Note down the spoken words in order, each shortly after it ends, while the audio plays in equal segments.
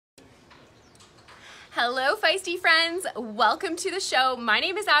Hello, feisty friends. Welcome to the show. My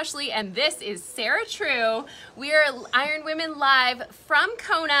name is Ashley, and this is Sarah True. We are Iron Women live from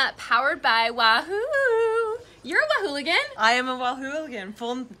Kona, powered by Wahoo. You're a Wahhooligan. I am a Wahhooligan.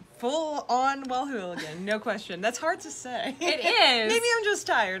 Full on Wahhooligan, no question. That's hard to say. It is. Maybe I'm just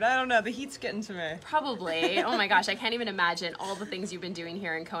tired. I don't know. The heat's getting to me. Probably. Oh my gosh, I can't even imagine all the things you've been doing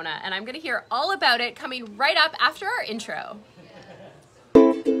here in Kona, and I'm going to hear all about it coming right up after our intro.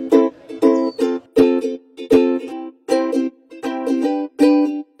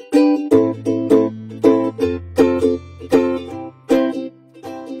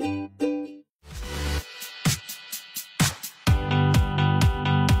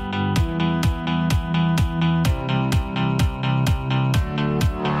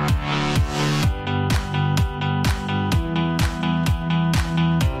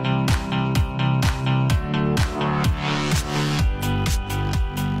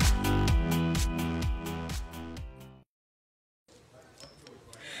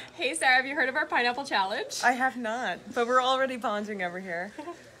 Hey Sarah, have you heard of our pineapple challenge? I have not, but we're already bonding over here.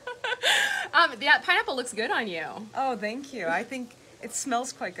 Yeah, pineapple looks good on you. Oh, thank you. I think it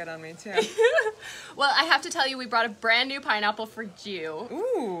smells quite good on me too. Well, I have to tell you, we brought a brand new pineapple for you.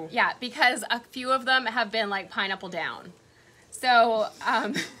 Ooh. Yeah, because a few of them have been like pineapple down. So,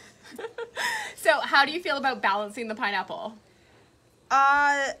 so how do you feel about balancing the pineapple?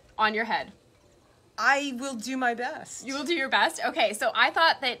 On your head. I will do my best. You will do your best? Okay, so I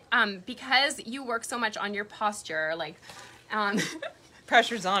thought that because you work so much on your posture, like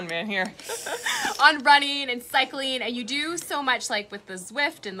Pressure's on, man, here. on running and cycling, and you do so much like with the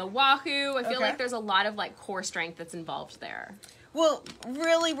Zwift and the Wahoo, I feel like there's a lot of like core strength that's involved there. Well,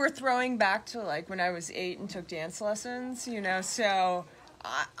 really, we're throwing back to like when I was 8 and took dance lessons, you know, so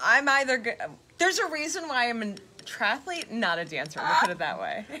I'm either there's a reason why I'm a triathlete, not a dancer, I'm gonna put it that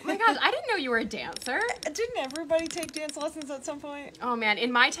way. Oh my gosh, I didn't know you were a dancer. Didn't everybody take dance lessons at some point? Oh man,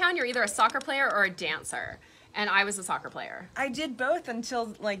 in my town, you're either a soccer player or a dancer. And I was a soccer player. I did both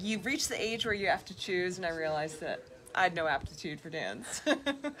until like you reach the age where you have to choose, and I realized that I had no aptitude for dance. I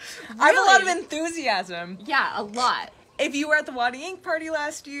have a lot of enthusiasm. Yeah, a lot. If you were at the Waddy Inc. party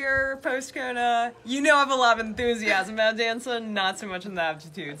last year, post-Kona, you know I have a lot of enthusiasm about dancing, not so much on the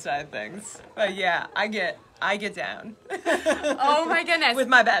aptitude side of things. But yeah, I get down. Oh my goodness. With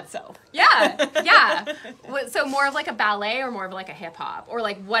my bad self. Yeah, yeah. So more of like a ballet or more of like a hip hop? Or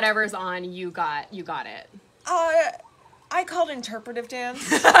like whatever's on, you got it. I call it interpretive dance.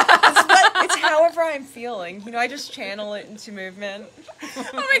 It's however I'm feeling. You know, I just channel it into movement. Oh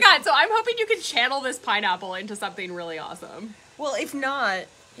my god, so I'm hoping you can channel this pineapple into something really awesome. Well, if not,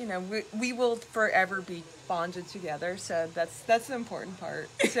 you know, we will forever be bonded together, so that's the important part.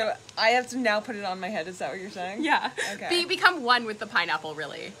 So I have to now put it on my head, is that what you're saying? Yeah. Okay. Become one with the pineapple,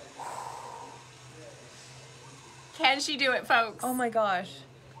 really. Can she do it, folks? Oh my gosh.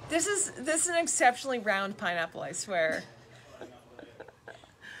 This is an exceptionally round pineapple, I swear.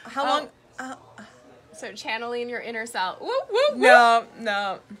 How long? So channeling your inner self. Whoop, whoop, whoop.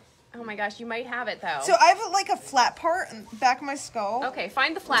 No. Oh my gosh, you might have it though. So I have like a flat part in the back of my skull. Okay,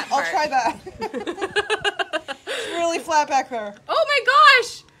 find the flat part. I'll try that. It's really flat back there. Oh my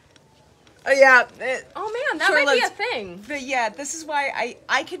gosh! Yeah. Oh man, that might be a thing. But yeah, this is why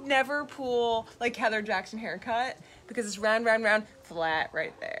I could never pull like Heather Jackson haircut because it's round, flat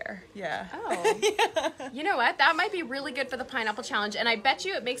right there. Yeah. Oh. Yeah. You know what? That might be really good for the pineapple challenge, and I bet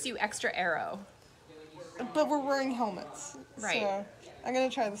you it makes you extra arrow. But we're wearing helmets. Right. So I'm gonna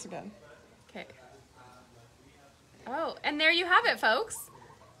try this again. Okay. Oh, and there you have it, folks.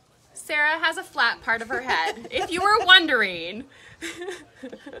 Sarah has a flat part of her head. If you were wondering,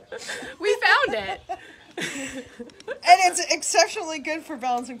 we found it. And it's exceptionally good for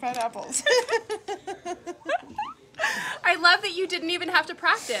balancing pineapples. I love that you didn't even have to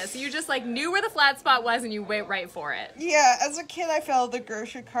practice. You just like knew where the flat spot was and you went right for it. Yeah, as a kid I fell the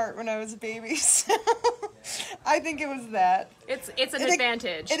grocery cart when I was a baby, so I think it was that. It's an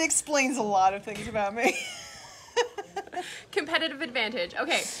advantage. It explains a lot of things about me. Competitive advantage.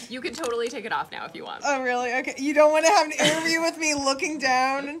 Okay, you can totally take it off now if you want. Oh, really? Okay. You don't want to have an interview with me looking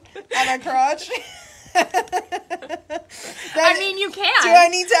down at my crotch? I mean, you can. Do I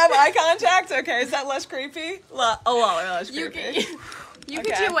need to have eye contact? Okay, is that less creepy? A lot less creepy. You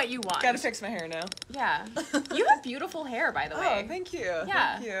can do what you want. Gotta fix my hair now. Yeah. You have beautiful hair, by the way. Oh, thank you.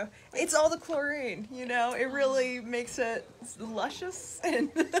 Yeah. Thank you. It's all the chlorine, you know? It really makes it luscious and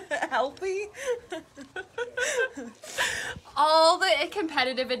healthy. All the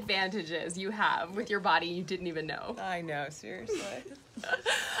competitive advantages you have with your body you didn't even know. I know, seriously.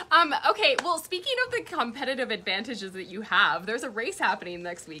 Okay, well, speaking of the competitive advantages that you have, there's a race happening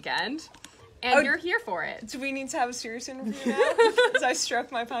next weekend. And you're here for it. Do we need to have a serious interview now? As I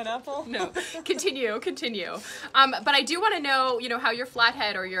stroke my pineapple? No, continue. But I do want to know, how your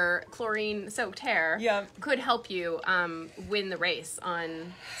flathead or your chlorine-soaked hair could help you win the race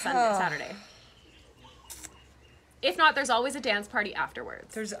on Saturday. If not, there's always a dance party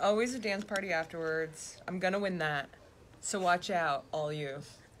afterwards. There's always a dance party afterwards. I'm gonna win that. So watch out, all you.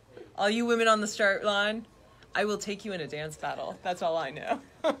 All you women on the start line, I will take you in a dance battle. That's all I know.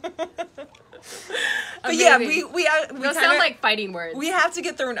 But yeah, we those sound like fighting words. We have to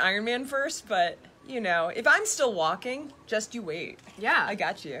get through an Ironman first, but if I'm still walking, just you wait. Yeah. I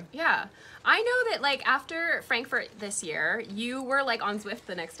got you. Yeah. I know that after Frankfurt this year, you were on Zwift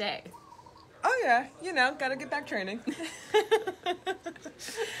the next day. Oh yeah, gotta get back training.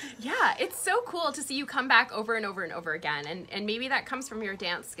 Yeah, it's so cool to see you come back over and over and over again. And maybe that comes from your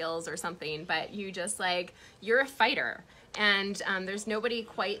dance skills or something, but you just you're a fighter. And there's nobody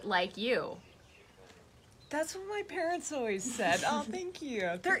quite like you. That's what my parents always said. Oh, thank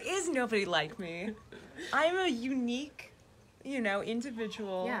you. There is nobody like me. I'm a unique,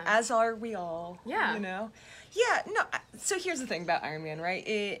 individual, as are we all. Yeah. Yeah, no, so here's the thing about Ironman,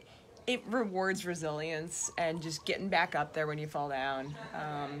 right? It rewards resilience and just getting back up there when you fall down.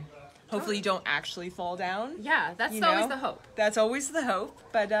 Hopefully you don't actually fall down. Yeah, that's always the hope. That's always the hope.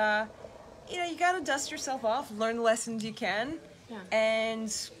 But, you got to dust yourself off, learn the lessons you can,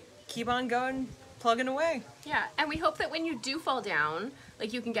 and keep on going, plugging away. Yeah, and we hope that when you do fall down,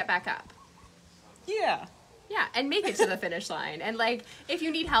 you can get back up. Yeah. Yeah, and make it to the finish line. And, if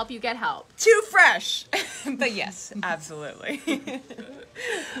you need help, you get help. Too fresh! But yes, absolutely.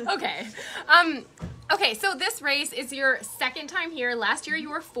 Okay. Okay, so this race is your second time here. Last year you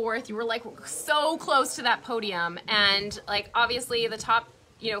were fourth. You were, so close to that podium. And, obviously the top,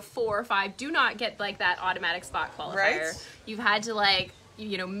 4 or 5 do not get, that automatic spot qualifier. Right. You've had to,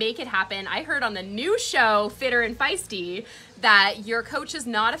 make it happen. I heard on the new show, Fitter and Feisty, that your coach is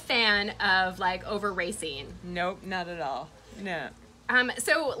not a fan of, over racing. Nope, not at all. No.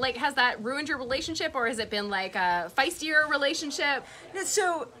 So, has that ruined your relationship, or has it been, a feistier relationship? No,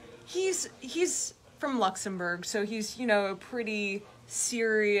 so, he's from Luxembourg, so he's, a pretty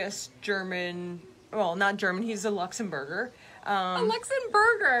serious German, well, not German, he's a Luxembourger. A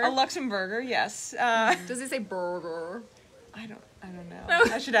Luxembourger? A Luxembourger, yes. Does he say burger? I don't know.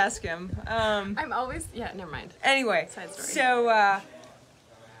 I should ask him. I'm always, never mind. Anyway, side story. So,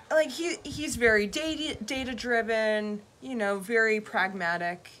 he's very data driven, very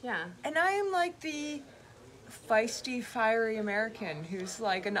pragmatic. Yeah. And I am the feisty, fiery American who's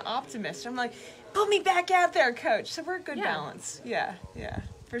an optimist. I'm put me back out there, coach. So we're a good balance. Yeah,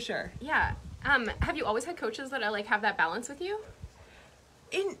 for sure. Yeah. Have you always had coaches that are have that balance with you?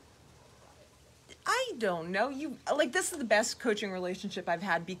 I don't know. This is the best coaching relationship I've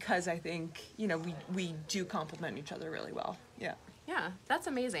had because I think, we do complement each other really well. Yeah. Yeah, that's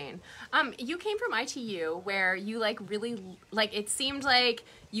amazing. You came from ITU where you really, it seemed like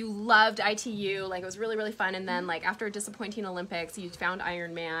you loved ITU, it was really, really fun. And then after a disappointing Olympics, you found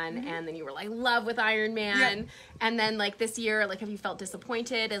Ironman and then you were love with Ironman. Yep. And then this year, have you felt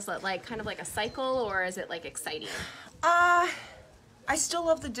disappointed? Is it kind of a cycle or is it exciting? I still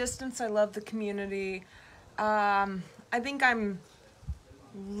love the distance. I love the community. I think I'm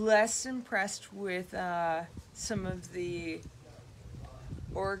less impressed with some of the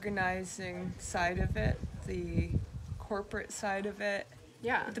organizing side of it, the corporate side of it.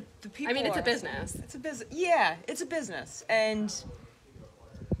 Yeah. The people. It's a business. It's a business. Yeah, it's a business. And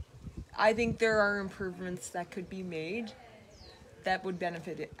I think there are improvements that could be made that would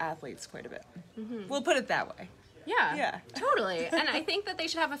benefit athletes quite a bit. Mm-hmm. We'll put it that way. Yeah, totally. And I think that they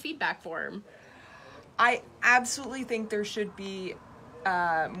should have a feedback form. I absolutely think there should be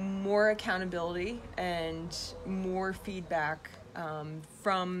more accountability and more feedback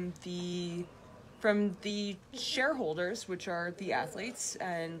from the shareholders, which are the athletes,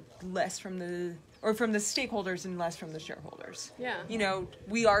 and less from the stakeholders and less from the shareholders. Yeah.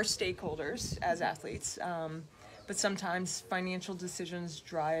 We are stakeholders as athletes, but sometimes financial decisions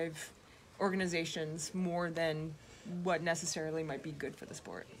drive organizations more than what necessarily might be good for the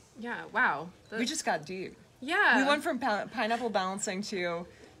sport. Yeah, wow. We just got deep. Yeah. We went from pineapple balancing to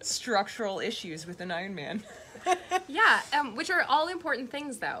structural issues with an Ironman. Yeah, which are all important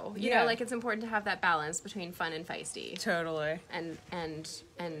things though. You know, it's important to have that balance between fun and feisty. Totally. And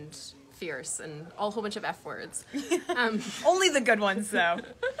fierce and a whole bunch of F words. Only the good ones though.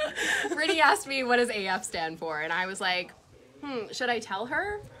 Brittany asked me what does AF stand for and I was like, should I tell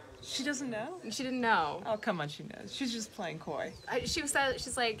her? She doesn't know? She didn't know. Oh, come on, she knows. She's just playing coy. She's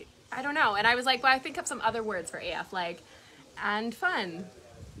like, I don't know. And I was like, well, I think of some other words for AF, and fun.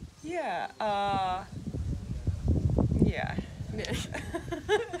 Yeah. Yeah.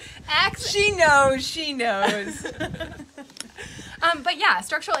 She knows. But yeah,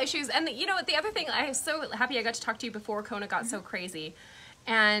 structural issues. And you know what, the other thing, I'm so happy I got to talk to you before Kona got so crazy.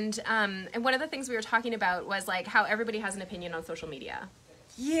 And one of the things we were talking about was like how everybody has an opinion on social media.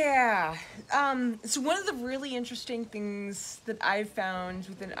 Yeah. So one of the really interesting things that I've found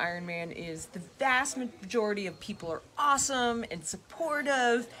within Ironman is the vast majority of people are awesome and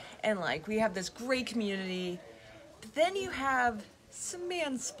supportive, and like we have this great community. But then you have some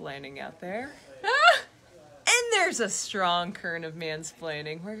mansplaining out there. And there's a strong current of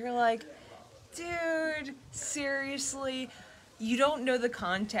mansplaining where you're like, dude, seriously, you don't know the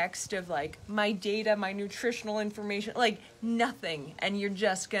context of like my data, my nutritional information, like nothing. And you're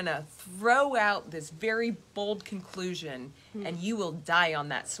just gonna throw out this very bold conclusion and you will die on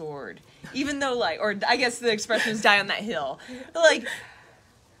that sword. Even though like, or I guess the expression is die on that hill. But like,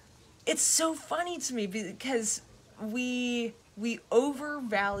 it's so funny to me because we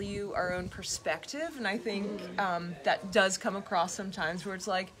overvalue our own perspective, and I think that does come across sometimes where it's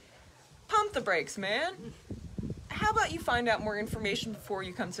like, pump the brakes, man. How about you find out more information before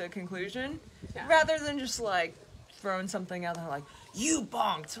you come to a conclusion, rather than just like throwing something out there like, you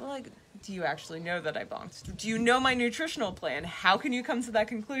bonked. Well, like, do you actually know that I bonked? Do you know my nutritional plan? How can you come to that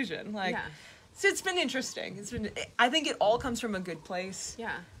conclusion? Like, so it's been interesting. I think it all comes from a good place.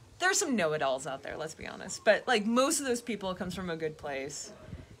 Yeah. There's some know-it-alls out there, let's be honest. But, like, most of those people comes from a good place.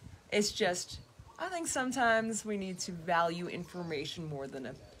 It's just, I think sometimes we need to value information more than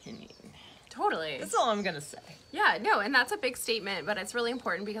opinion. Totally. That's all I'm going to say. Yeah, no, and that's a big statement, but it's really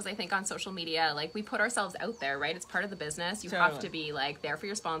important because I think on social media, like, we put ourselves out there, right? It's part of the business. You have to be, like, there for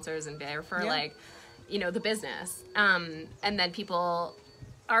your sponsors and there for, like, you know, the business. And then people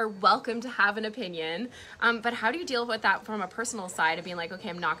are welcome to have an opinion, but how do you deal with that from a personal side of being like, okay,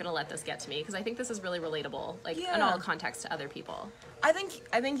 I'm not going to let this get to me, because I think this is really relatable, like in all context to other people. I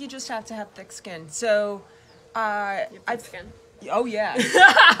think you just have to have thick skin. So, thick skin. Oh yeah,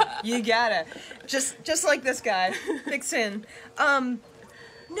 you gotta just like this guy, thick skin. No,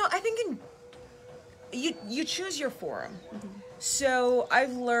 I think you choose your forum. So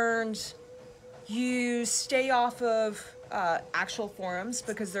I've learned you stay off of actual forums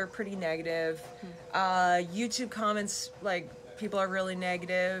because they're pretty negative. YouTube comments, like, people are really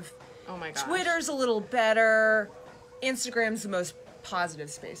negative. Oh my gosh. Twitter's a little better. Instagram's the most positive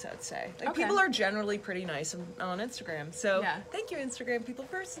space, I'd say. Like, people are generally pretty nice on Instagram. So thank you, Instagram people,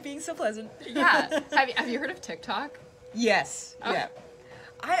 for being so pleasant. Yeah. Have you heard of TikTok? Yes. Oh. Yeah.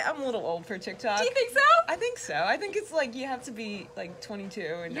 I'm a little old for TikTok. Do you think so? I think so. I think it's like you have to be like 22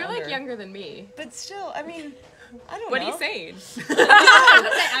 and You're older. like younger than me. But still, I mean, I don't know. What are you saying?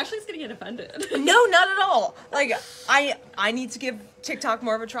 Ashley's gonna get offended. No, not at all. Like, I need to give TikTok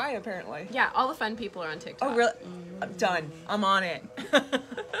more of a try, apparently. Yeah, all the fun people are on TikTok. Oh, really? I'm done. I'm on it.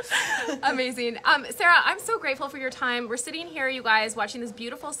 Amazing. Sarah, I'm so grateful for your time. We're sitting here, you guys, watching this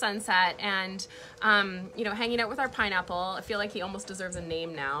beautiful sunset and, you know, hanging out with our pineapple. I feel like he almost deserves a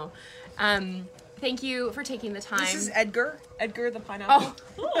name now. Thank you for taking the time. This is Edgar. Edgar the pineapple.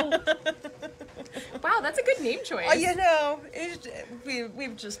 Oh. Wow, that's a good name choice. Oh, you know,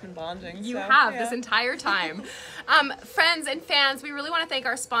 we've just been bonding. You have this entire time. Friends and fans, we really want to thank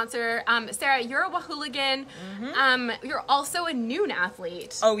our sponsor. Sarah, you're a Wahooligan. You're also a Noon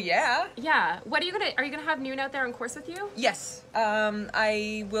athlete. Oh, yeah? Yeah. What are you gonna have Noon out there on course with you? Yes.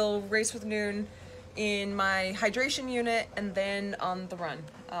 I will race with Noon in my hydration unit and then on the run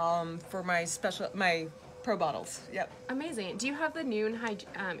for my pro bottles. Yep. Amazing. Do you have the Noon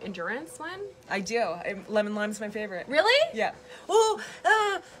endurance one? I do. Lemon lime's my favorite. Really? Yeah. Oh,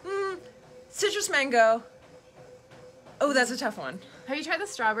 citrus mango. Oh, that's a tough one. Have you tried the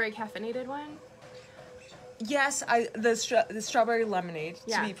strawberry caffeinated one? Yes, the strawberry lemonade,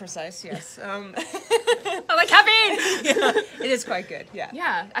 to be precise. Yes. I like caffeine. Yeah, it is quite good. Yeah.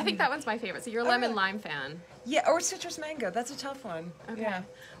 Yeah, I think that one's my favorite. So you're a lemon lime fan. Yeah, or citrus mango. That's a tough one. Okay. Yeah.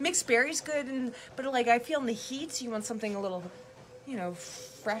 Mixed berry's good, but like I feel in the heat, you want something a little, you know,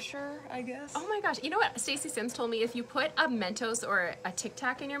 fresher, I guess. Oh my gosh! You know what Stacey Sims told me? If you put a Mentos or a Tic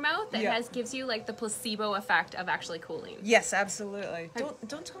Tac in your mouth, that gives you like the placebo effect of actually cooling. Yes, absolutely.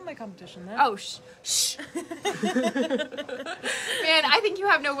 Don't tell my competition that. Oh, shh. Man, I think you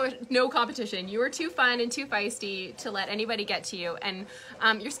have no competition. You are too fun and too feisty to let anybody get to you. And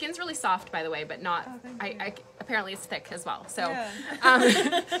your skin's really soft, by the way, but not. Apparently it's thick as well. So,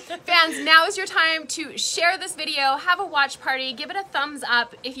 fans, now is your time to share this video, have a watch party, give give it a thumbs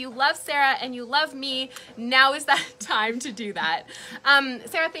up. If you love Sarah and you love me, now is that time to do that.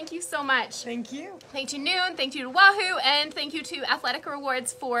 Sarah, thank you so much. Thank you. Thank you to Noon, thank you to Wahoo, and thank you to Athletic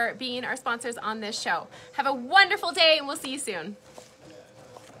Rewards for being our sponsors on this show. Have a wonderful day, and we'll see you soon.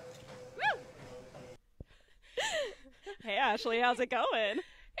 Hey, Ashley, how's it going?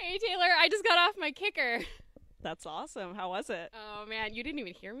 Hey, Taylor, I just got off my kicker. That's awesome. How was it? Oh, man, you didn't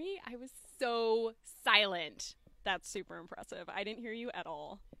even hear me? I was so silent. That's super impressive. I didn't hear you at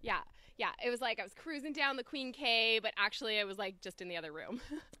all. Yeah, it was like I was cruising down the Queen K, but actually I was like just in the other room.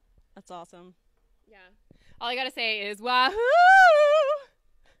 That's awesome. Yeah. All I gotta say is wahoo!